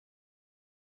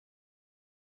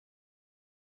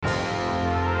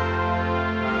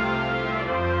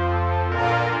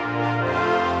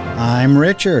I'm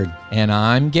Richard. And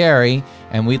I'm Gary,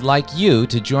 and we'd like you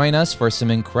to join us for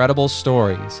some incredible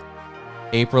stories.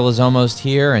 April is almost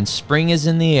here and spring is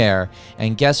in the air.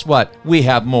 And guess what? We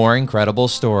have more incredible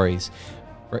stories.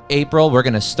 For April, we're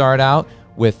going to start out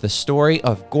with the story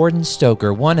of Gordon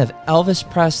Stoker, one of Elvis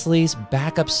Presley's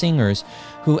backup singers,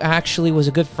 who actually was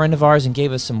a good friend of ours and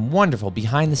gave us some wonderful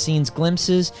behind-the-scenes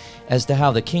glimpses as to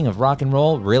how the king of rock and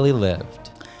roll really lived.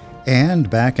 And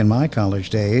back in my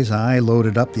college days, I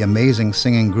loaded up the amazing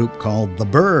singing group called The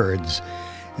Byrds.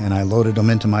 And I loaded them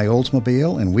into my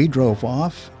Oldsmobile, and we drove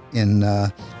off in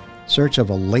search of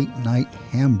a late-night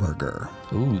hamburger.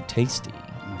 Ooh, tasty.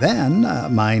 Then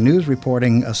my news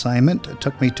reporting assignment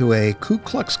took me to a Ku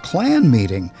Klux Klan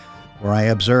meeting where I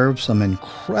observed some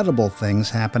incredible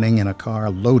things happening in a car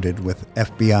loaded with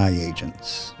FBI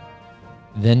agents.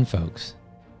 Then, folks,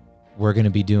 we're going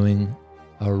to be doing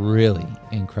a really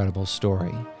incredible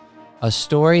story. A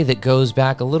story that goes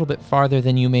back a little bit farther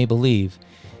than you may believe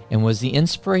and was the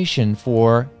inspiration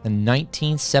for the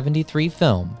 1973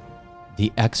 film,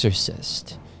 The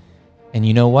Exorcist. And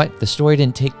you know what? The story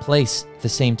didn't take place at the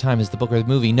same time as the book or the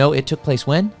movie. No, it took place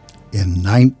when? In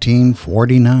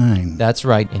 1949. That's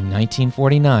right. In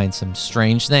 1949, some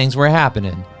strange things were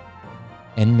happening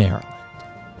in Maryland.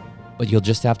 But you'll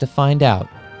just have to find out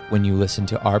when you listen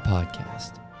to our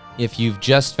podcast. If you've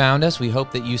just found us, we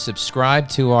hope that you subscribe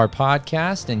to our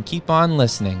podcast and keep on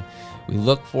listening. We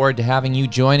look forward to having you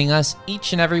joining us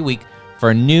each and every week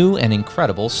for new and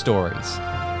incredible stories.